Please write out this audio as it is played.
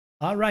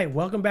All right,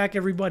 welcome back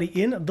everybody.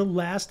 In the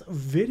last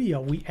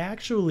video, we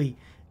actually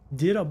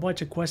did a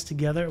bunch of quests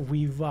together.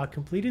 We've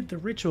completed the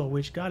ritual,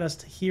 which got us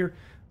to here.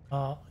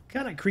 Kind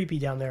of creepy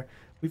down there.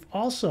 We've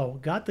also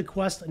got the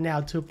quest now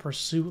to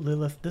pursue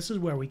Lilith. This is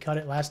where we cut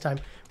it last time.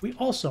 We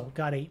also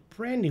got a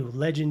brand new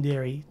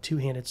legendary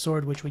two-handed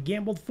sword, which we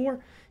gambled for,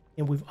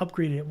 and we've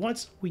upgraded it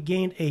once. We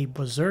gained a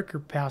berserker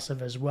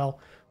passive as well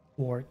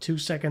for 2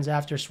 seconds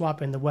after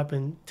swapping the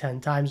weapon 10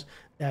 times.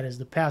 That is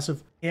the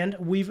passive. And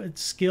we've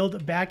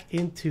skilled back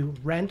into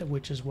Rend,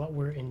 which is what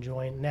we're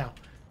enjoying now.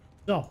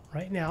 So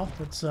right now,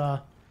 let's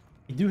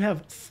we do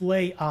have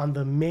Flay on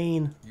the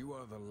main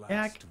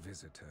attack,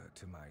 visitor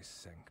to my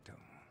sanctum,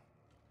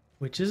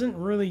 which isn't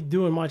really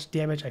doing much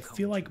damage. I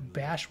feel like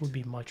Bash would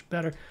be much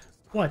better,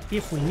 but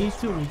if we need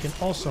to, we can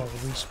also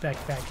respec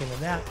back into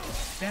that.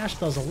 Bash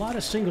does a lot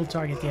of single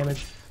target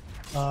damage,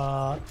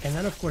 and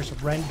then of course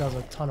Rend does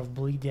a ton of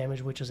bleed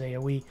damage, which is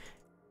AoE.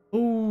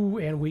 Ooh,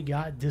 and we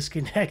got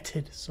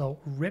disconnected, so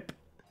rip.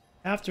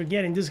 After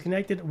getting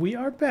disconnected, we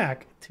are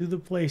back to the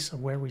place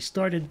where we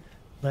started.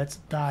 Let's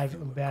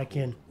dive back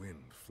in. Wind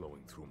flowing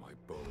through my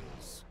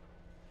bones.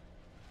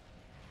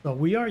 So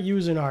we are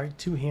using our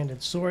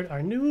two-handed sword,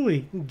 our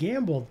newly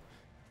gambled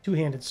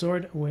two-handed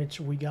sword, which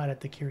we got at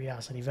the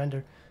Curiosity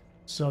Vendor.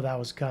 So that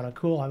was kind of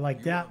cool. I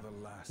like that.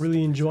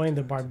 Really enjoying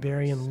the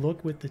barbarian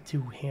look with the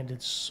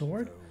two-handed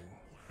sword.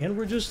 And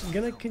we're just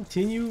gonna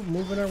continue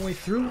moving our way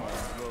through.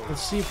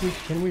 Let's see if we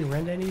can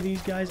rend any of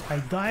these guys. I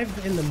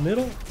dived in the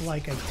middle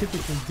like I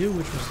typically do,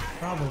 which was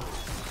probably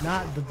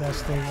not the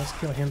best thing. Let's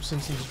kill him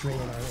since he's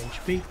draining our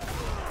HP.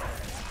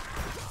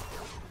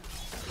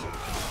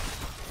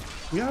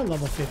 We are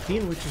level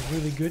 15, which is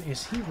really good.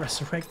 Is he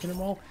resurrecting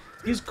them all?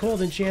 He's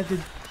cold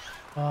enchanted.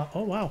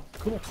 Oh wow,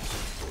 cool.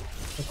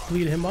 Let's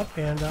bleed him up,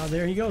 and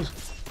there he goes.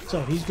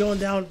 So he's going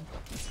down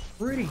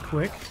pretty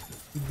quick.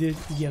 He did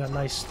get a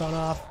nice stun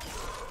off.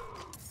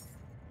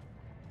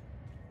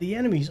 The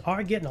enemies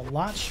are getting a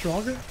lot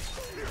stronger,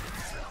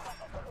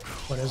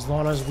 but as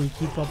long as we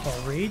keep up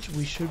our rage,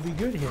 we should be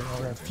good here.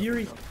 Or our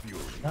fury,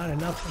 not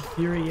enough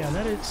fury. Yeah,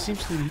 that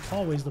seems to be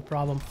always the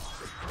problem.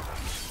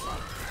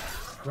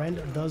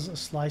 Rend does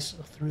slice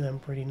through them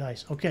pretty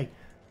nice. Okay,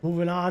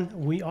 moving on.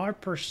 We are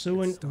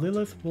pursuing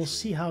Lilith. We'll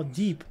see how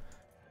deep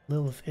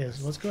Lilith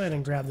is. Let's go ahead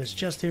and grab this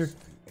chest here.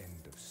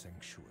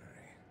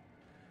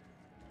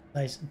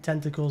 Nice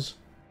tentacles.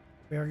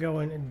 We are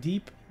going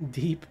deep,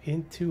 deep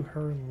into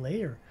her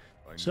lair.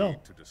 I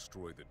need to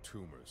destroy the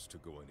tumors to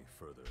go any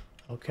further.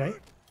 Okay.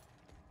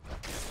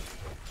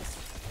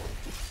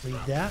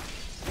 Leave that.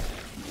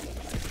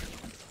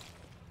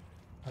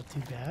 Not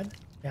too bad.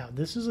 Now,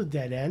 this is a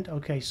dead end.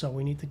 Okay, so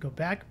we need to go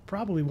back.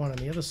 Probably one on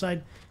the other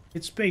side.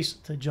 Get space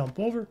to jump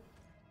over.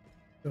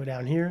 Go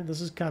down here.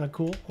 This is kind of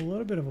cool. A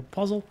little bit of a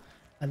puzzle.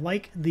 I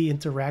like the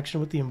interaction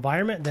with the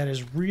environment. That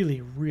is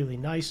really, really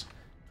nice.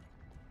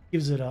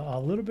 Gives it a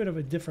little bit of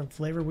a different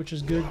flavor, which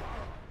is good.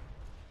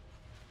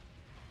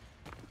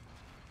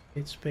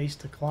 Get space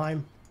to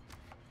climb.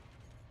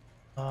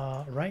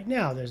 Right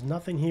now, there's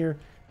nothing here.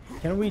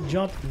 Can we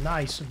jump?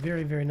 Nice.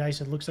 Very, very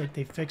nice. It looks like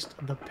they fixed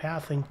the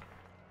pathing,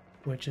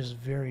 which is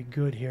very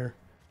good here.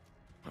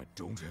 I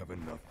don't have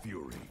enough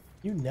fury.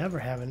 You never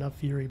have enough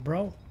fury,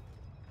 bro.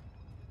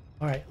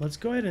 All right, let's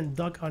go ahead and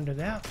duck under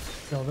that.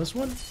 Kill this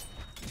one.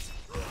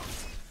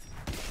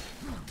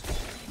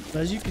 So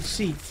as you can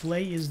see,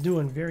 Flay is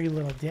doing very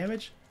little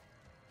damage.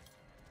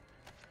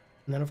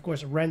 And then, of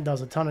course, Rend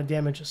does a ton of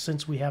damage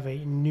since we have a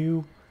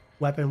new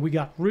weapon. We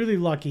got really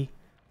lucky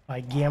by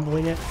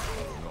gambling it.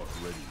 Not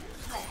ready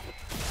yet.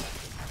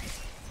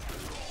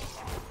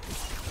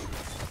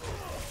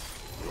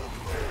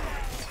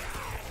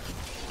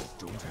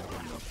 Don't have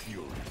enough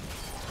fury.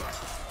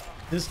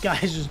 This guy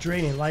is just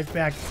draining life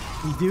back.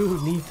 We do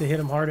need to hit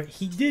him harder.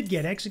 He did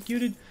get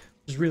executed,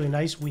 which is really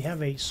nice. We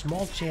have a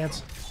small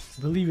chance.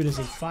 I believe it is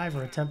a 5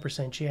 or a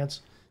 10% chance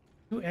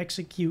to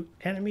execute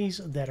enemies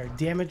that are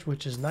damaged,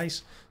 which is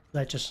nice.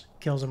 That just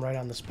kills them right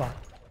on the spot.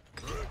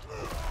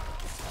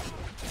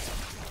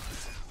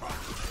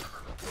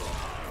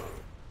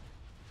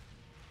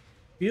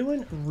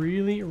 Feeling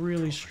really,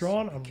 really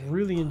strong. I'm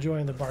really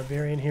enjoying the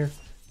barbarian here.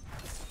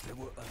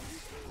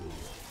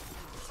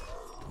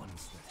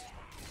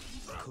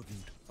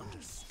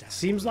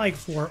 Seems like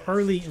for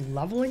early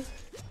leveling,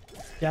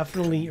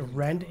 definitely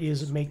Rend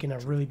is making a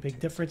really big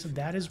difference.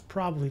 That is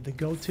probably the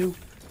go-to.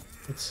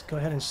 Let's go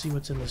ahead and see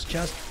what's in this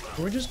chest.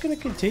 We're just going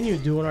to continue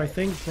doing our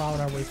thing,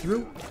 plowing our way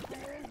through. Not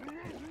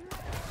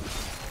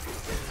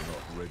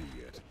ready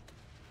yet.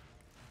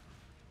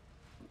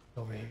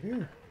 Over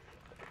here.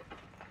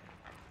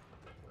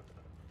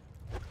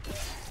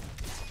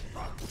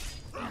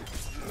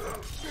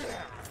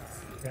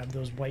 Grab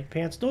those white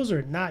pants. Those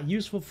are not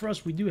useful for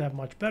us. We do have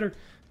much better.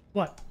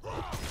 But,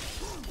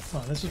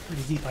 oh, this is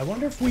pretty deep. I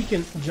wonder if we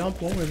can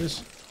jump over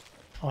this.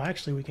 Oh,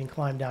 actually, we can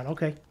climb down.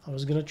 Okay, I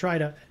was going to try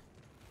to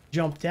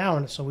jump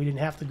down so we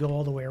didn't have to go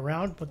all the way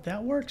around, but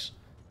that works.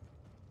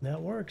 That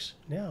works.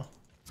 Now,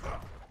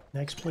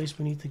 next place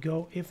we need to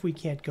go, if we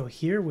can't go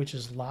here, which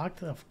is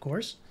locked, of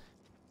course,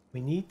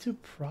 We need to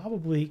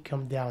probably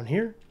come down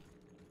here.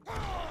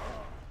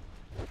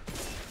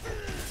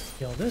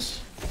 Kill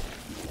this.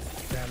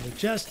 Grab the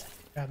chest.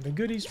 Grab the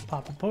goodies.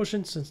 Pop a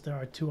potion since there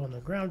are 2 on the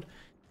ground.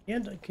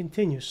 And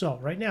continue. So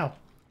right now,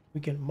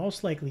 we can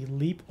most likely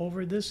leap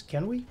over this.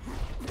 Can we?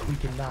 We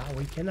cannot.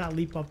 We cannot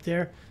leap up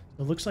there.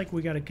 It looks like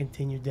we got to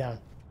continue down.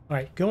 All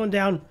right, going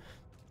down.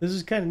 This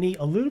is kind of neat.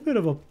 A little bit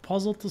of a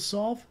puzzle to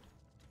solve.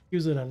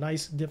 Using a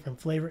nice different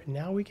flavor.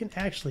 Now we can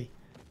actually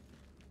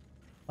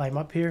climb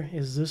up here.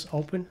 Is this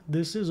open?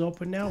 This is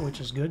open now, which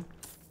is good.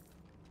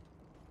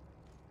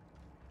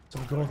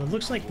 Some gold. It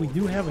looks like we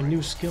do have a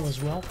new skill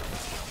as well.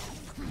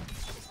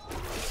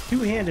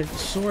 Two-handed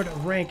sword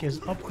rank is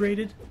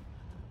upgraded.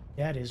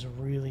 That is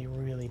really,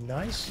 really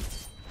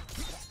nice.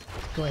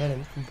 Go ahead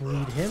and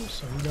bleed him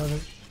so he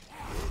doesn't.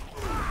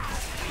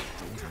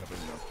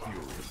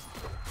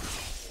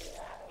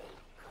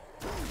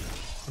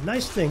 The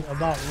nice thing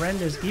about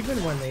Rend is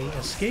even when they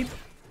escape,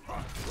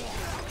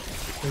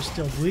 they're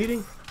still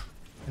bleeding,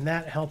 and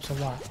that helps a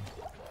lot.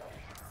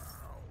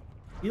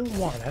 Heal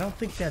 1. I don't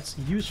think that's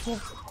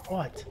useful,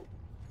 but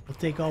we'll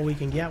take all we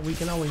can get. We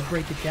can always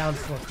break it down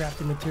for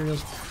crafting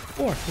materials,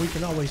 or we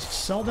can always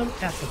sell them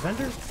at the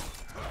vendor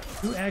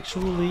to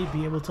actually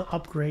be able to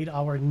upgrade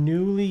our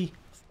newly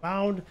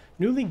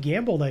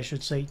gambled, I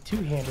should say,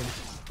 two-handed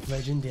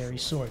legendary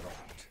sword.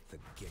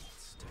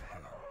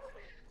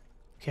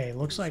 Okay,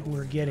 looks like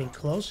we're getting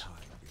close.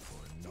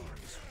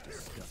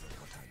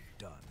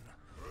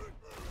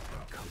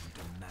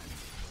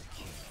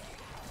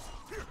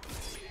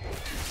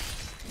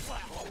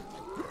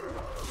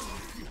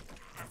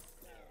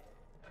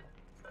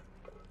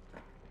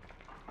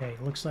 Okay,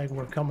 looks like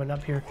we're coming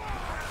up here.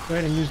 Go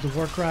ahead and use the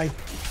war cry.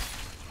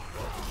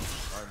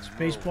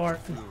 Spacebar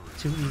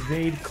to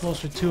evade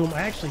closer to him.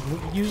 I actually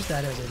use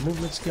that as a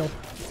movement skill,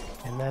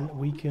 and then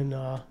we can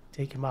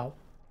take him out.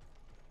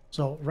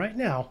 So right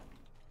now,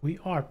 we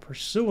are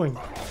pursuing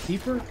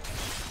deeper to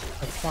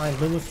find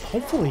Lilith.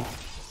 Hopefully,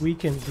 we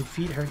can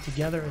defeat her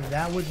together, and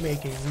that would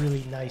make a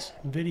really nice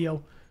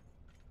video.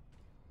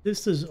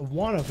 This is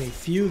one of a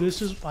few.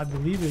 This is, I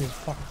believe it is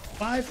part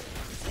 5.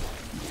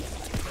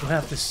 We'll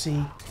have to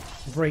see,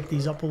 break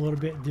these up a little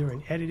bit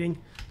during editing.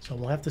 So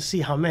we'll have to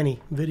see how many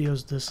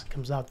videos this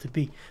comes out to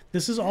be.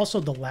 This is also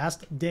the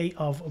last day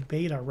of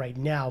beta right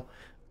now.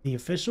 The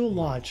official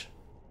launch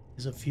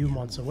is a few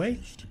months away.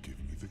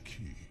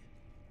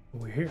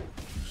 We're here.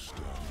 You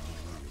stand in the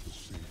way of the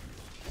Savior.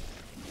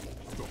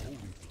 The holy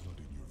blood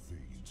in your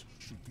veins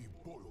should be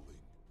boiling.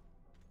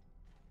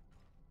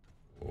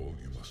 All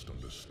you must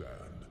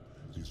understand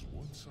is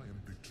once I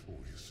am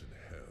victorious in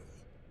hell,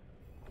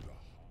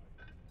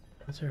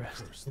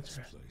 Interesting. curse this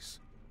place.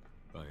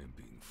 I am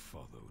being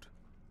followed.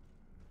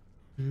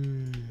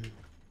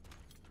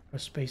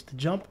 Press space to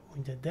jump.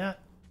 We did that.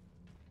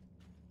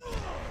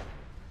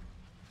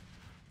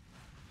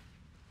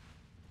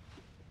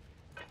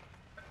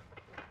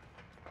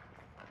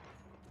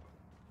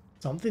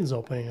 Something's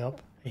opening up.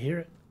 I hear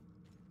it.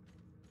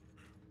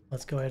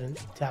 Let's go ahead and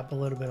tap a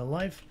little bit of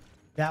life.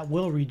 That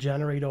will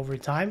regenerate over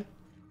time.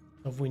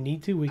 If we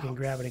need to, we can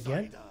grab it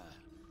again.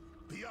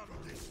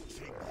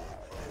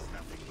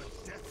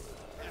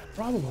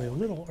 Probably a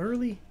little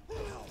early.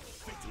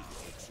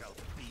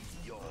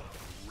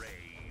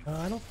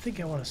 I don't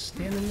think I want to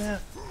stand in that.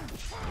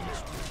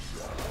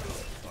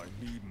 I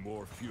need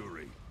more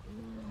fury.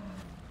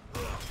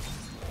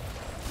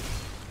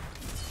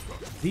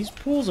 These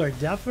pools are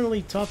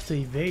definitely tough to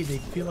evade. They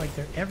feel like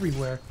they're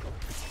everywhere.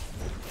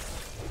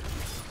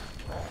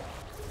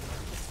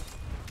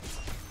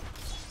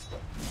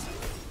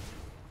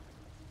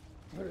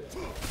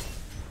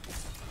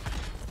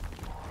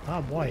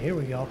 Oh boy, here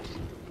we go.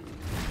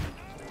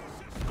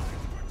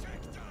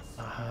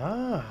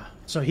 Aha.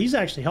 So he's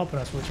actually helping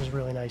us, which is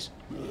really nice.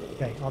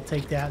 Okay, I'll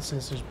take that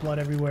since there's blood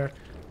everywhere.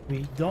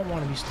 We don't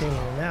want to be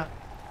standing in that.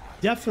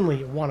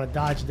 Definitely want to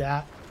dodge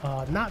that.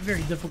 Not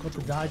very difficult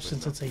to dodge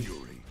since it's a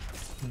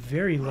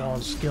very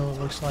long skill, it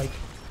looks like.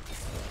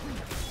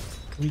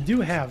 We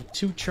do have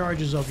 2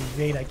 charges of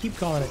evade. I keep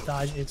calling it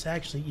dodge. It's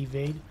actually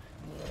evade.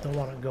 Don't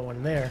want to go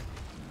in there.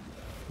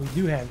 We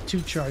do have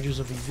 2 charges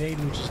of evade,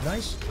 which is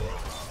nice.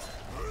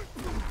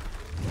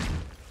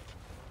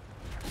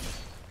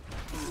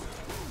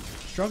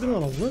 Struggling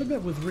a little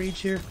bit with rage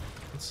here.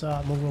 Let's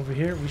move over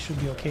here. We should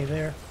be okay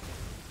there.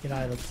 Get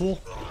out of the pool.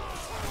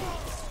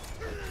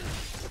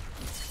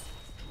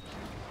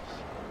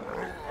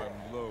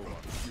 I'm low on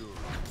fury.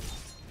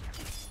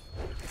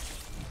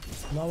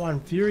 Low on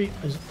fury,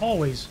 as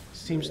always,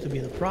 seems to be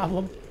the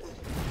problem.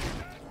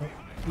 Oh,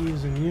 he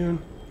is immune.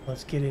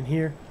 Let's get in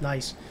here.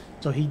 Nice.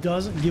 So he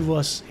does give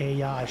us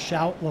a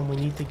shout when we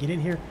need to get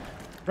in here.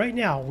 Right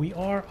now, we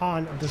are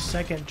on the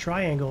second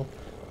triangle.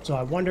 So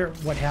I wonder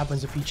what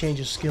happens if he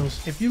changes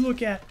skills. If you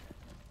look at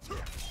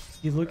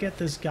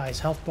this guy's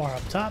health bar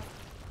up top.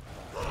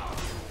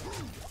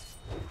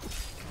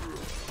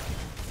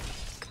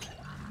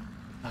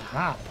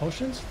 Aha,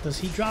 potions? Does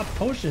he drop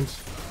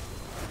potions?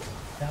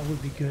 That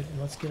would be good. And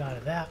let's get out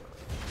of that.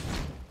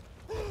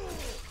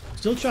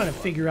 Still trying to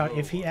figure out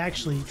if he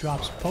actually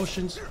drops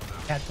potions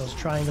at those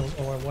triangles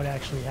or what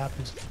actually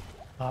happens.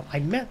 I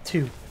meant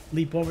to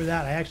leap over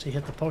that. I actually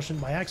hit the potion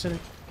by accident.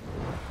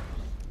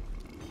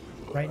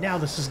 Right now,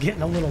 this is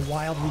getting a little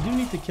wild. We do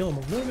need to kill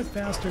him a little bit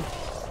faster.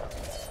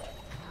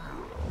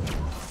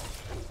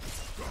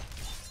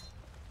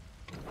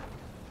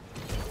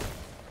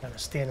 Gotta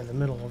stand in the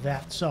middle of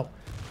that. So,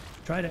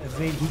 try to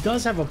evade. He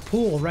does have a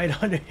pool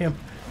right under him,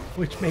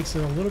 which makes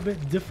it a little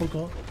bit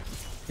difficult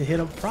to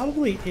hit him.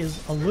 Probably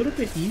is a little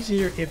bit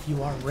easier if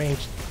you are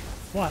ranged.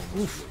 But,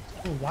 oof.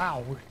 Oh,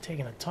 wow. We're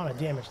taking a ton of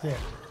damage there.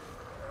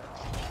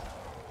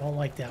 Don't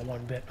like that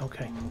one bit.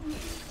 Okay.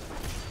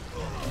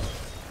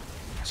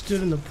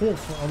 Stood in the pool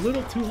for a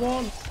little too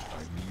long.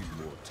 I need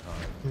more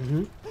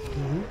time.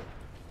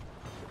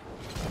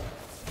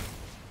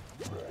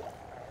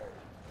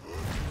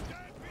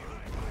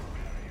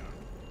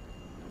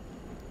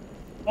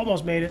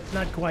 Almost made it.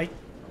 Not quite.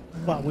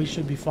 But we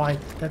should be fine.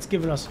 That's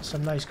giving us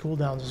some nice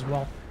cooldowns as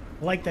well.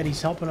 I like that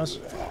he's helping us.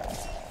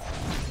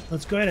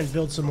 Let's go ahead and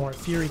build some more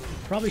Fury.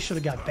 Probably should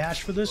have got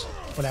Bash for this,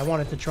 but I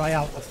wanted to try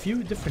out a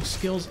few different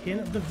skills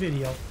in the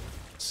video.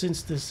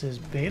 Since this is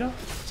beta,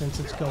 since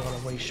it's going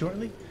away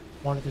shortly,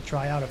 wanted to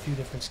try out a few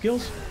different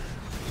skills.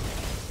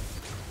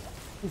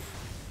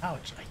 Oof,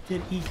 ouch, I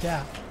did eat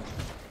that.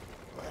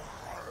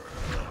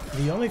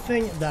 The only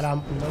thing that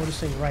I'm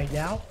noticing right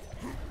now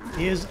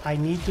is I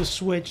need to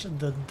switch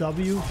the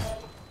Q,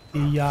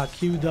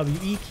 W,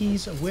 E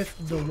keys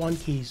with the 1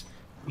 keys.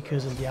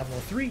 Because in Diablo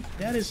 3,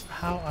 that is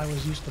how I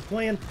was used to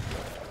playing.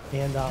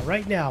 And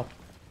right now,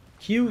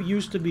 Q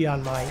used to be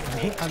on my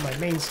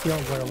main skill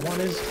where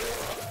 1 is.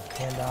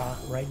 And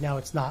right now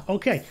it's not.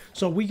 Okay,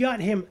 so we got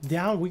him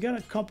down. We got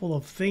a couple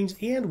of things.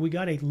 And we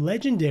got a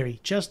legendary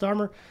chest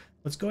armor.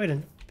 Let's go ahead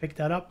and pick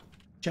that up.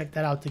 Check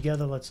that out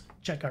together. Let's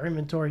check our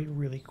inventory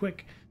really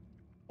quick.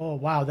 Oh,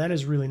 wow, that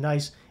is really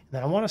nice. And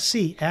then I want to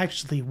see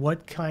actually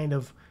what kind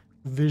of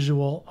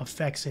visual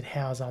effects it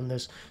has on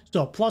this.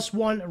 So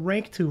 +1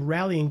 rank to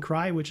Rallying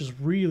Cry, which is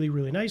really,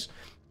 really nice.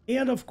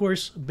 And of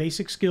course,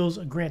 basic skills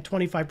grant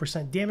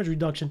 25% damage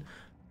reduction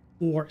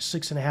for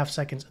 6.5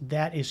 seconds.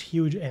 That is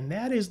huge. And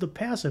that is the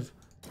passive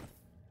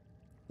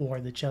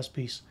for the chest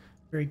piece.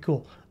 Very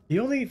cool. The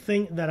only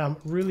thing that I'm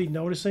really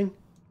noticing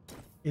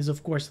is,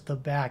 of course, the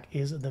back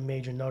is the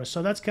major notice.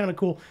 So that's kind of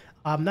cool.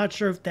 I'm not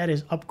sure if that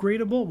is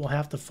upgradable. We'll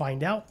have to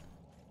find out.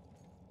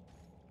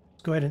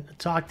 Let's go ahead and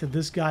talk to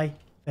this guy.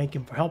 Thank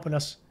him for helping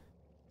us.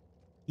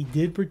 He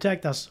did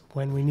protect us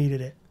when we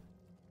needed it.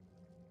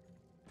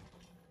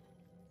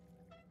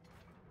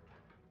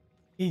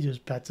 He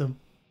just pets him.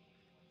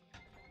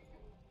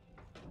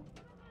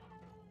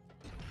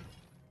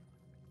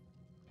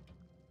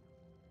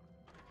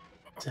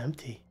 It's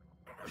empty.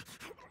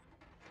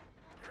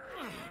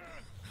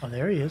 Oh,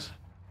 there he is.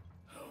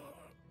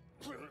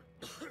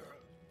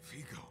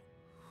 Vigo,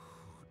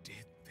 who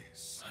did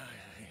this?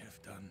 I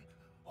have done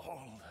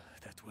all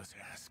that was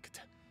asked.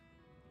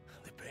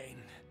 The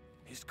pain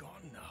is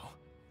gone now.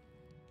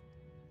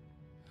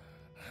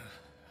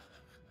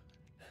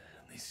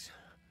 This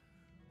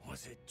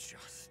was a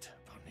just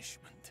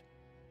punishment.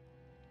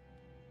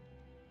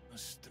 A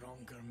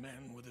stronger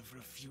man would have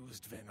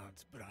refused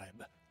Venard's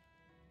bribe.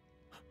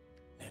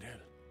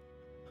 Nerel.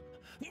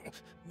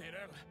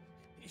 Nerel,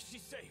 is she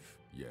safe?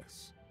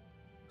 Yes,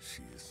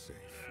 she is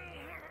safe.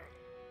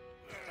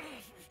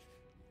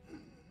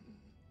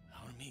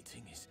 Our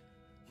meeting is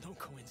no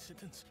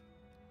coincidence.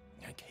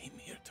 I came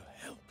here to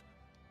help.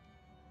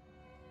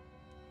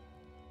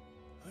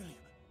 Will you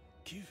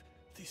give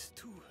this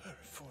to her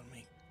for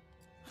me?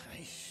 I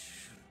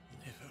should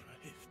never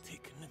have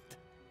taken it.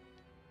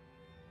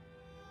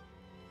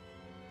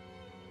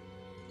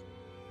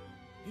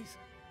 It's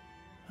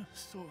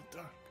so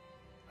dark.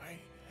 I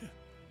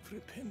have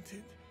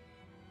repented.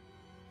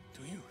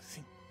 Do you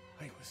think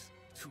I was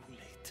too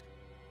late?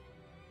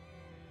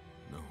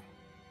 No,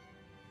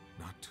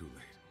 not too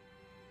late.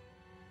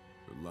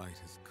 The light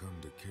has come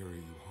to carry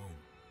you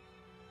home.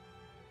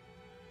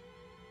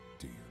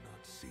 Do you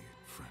not see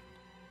it, friend?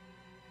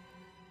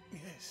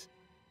 Yes.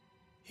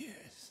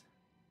 Yes.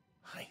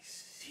 I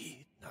see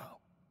it now.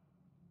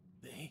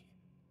 They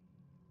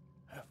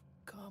have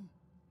come.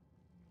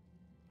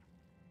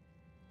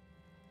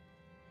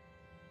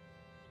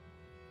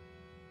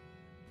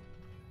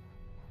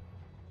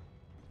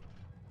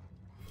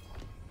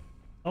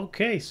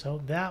 Okay,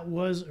 so that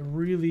was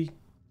really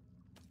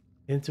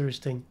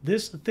interesting.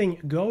 This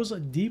thing goes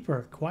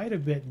deeper, quite a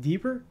bit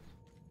deeper.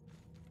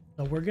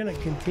 So we're going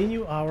to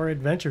continue our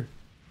adventure.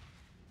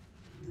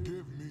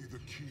 Give me the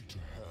key to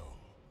hell.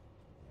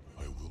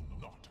 I will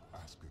not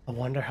ask it. I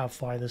wonder how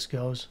far this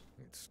goes.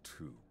 It's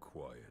too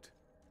quiet.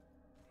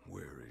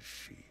 Where is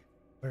she?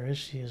 Where is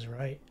she is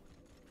right.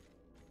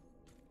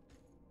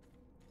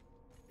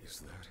 Is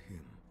that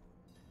him?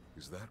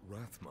 Is that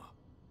Rathma?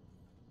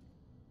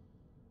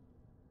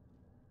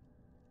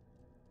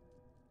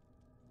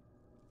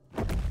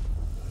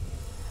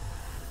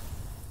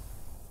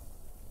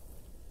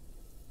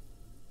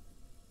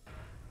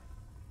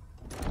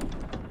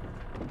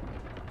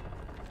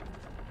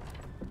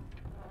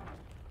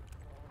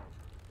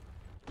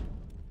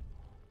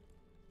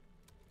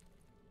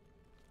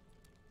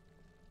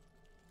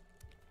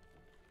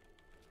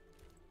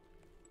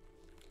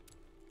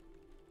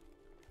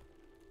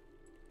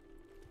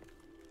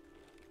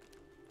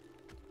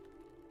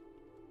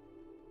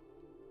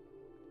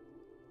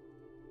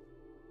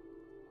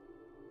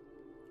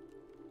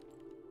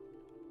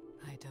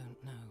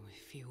 don't know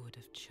if you would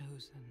have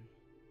chosen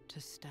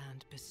to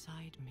stand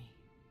beside me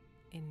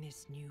in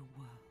this new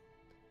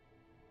world,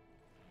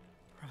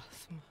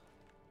 Rathma.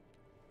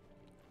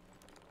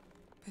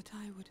 But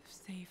I would have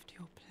saved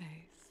your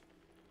place,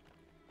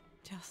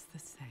 just the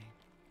same.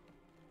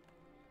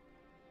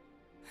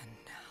 And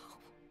now,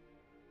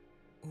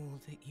 all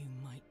that you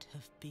might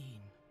have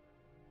been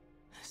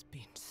has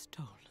been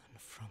stolen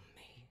from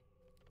me.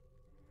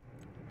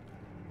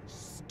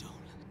 Stolen.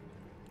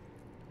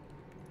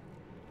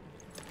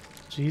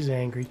 She's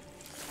angry.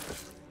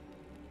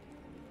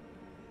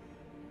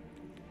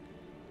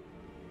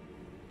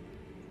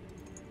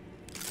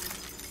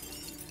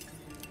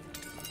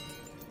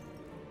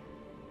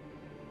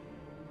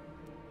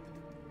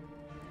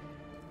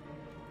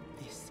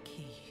 This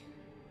key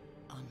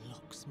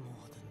unlocks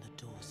more than the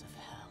doors of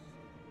hell.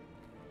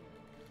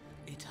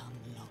 It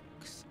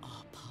unlocks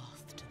our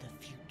path to the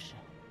future.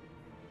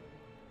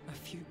 A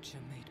future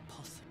made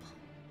possible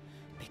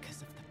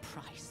because of the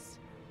price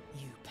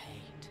you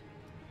paid.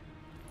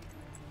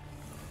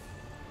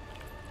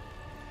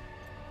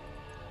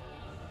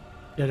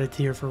 Shed a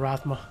tear for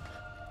Rathma.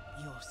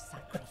 Your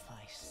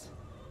sacrifice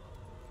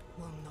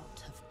will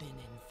not have been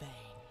in vain.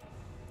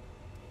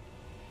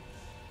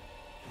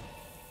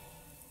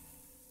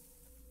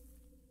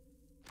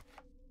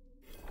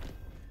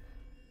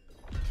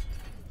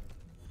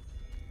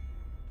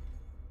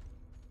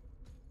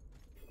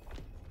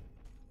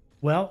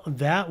 Well,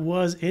 that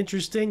was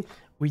interesting.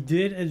 We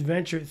did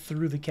adventure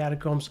through the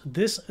catacombs.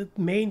 This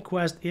main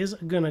quest is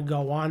going to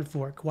go on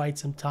for quite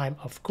some time,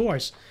 of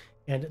course,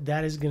 and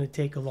that is going to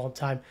take a long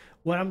time.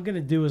 What I'm going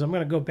to do is I'm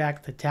going to go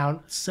back to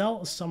town,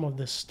 sell some of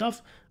this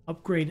stuff,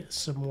 upgrade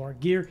some more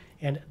gear,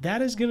 and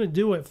that is going to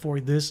do it for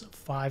this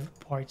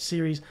 5-part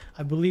series.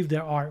 I believe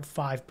there are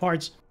 5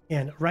 parts,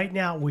 and right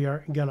now we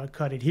are going to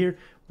cut it here.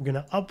 We're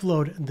going to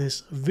upload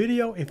this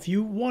video. If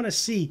you want to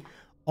see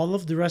all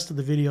of the rest of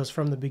the videos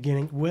from the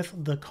beginning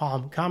with the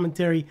calm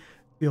commentary,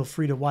 feel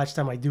free to watch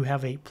them. I do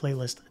have a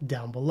playlist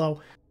down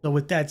below. So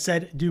with that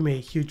said, do me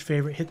a huge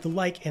favor, hit the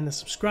like and the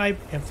subscribe.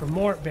 And for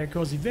more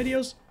BearCozy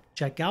videos,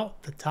 check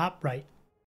out the top right.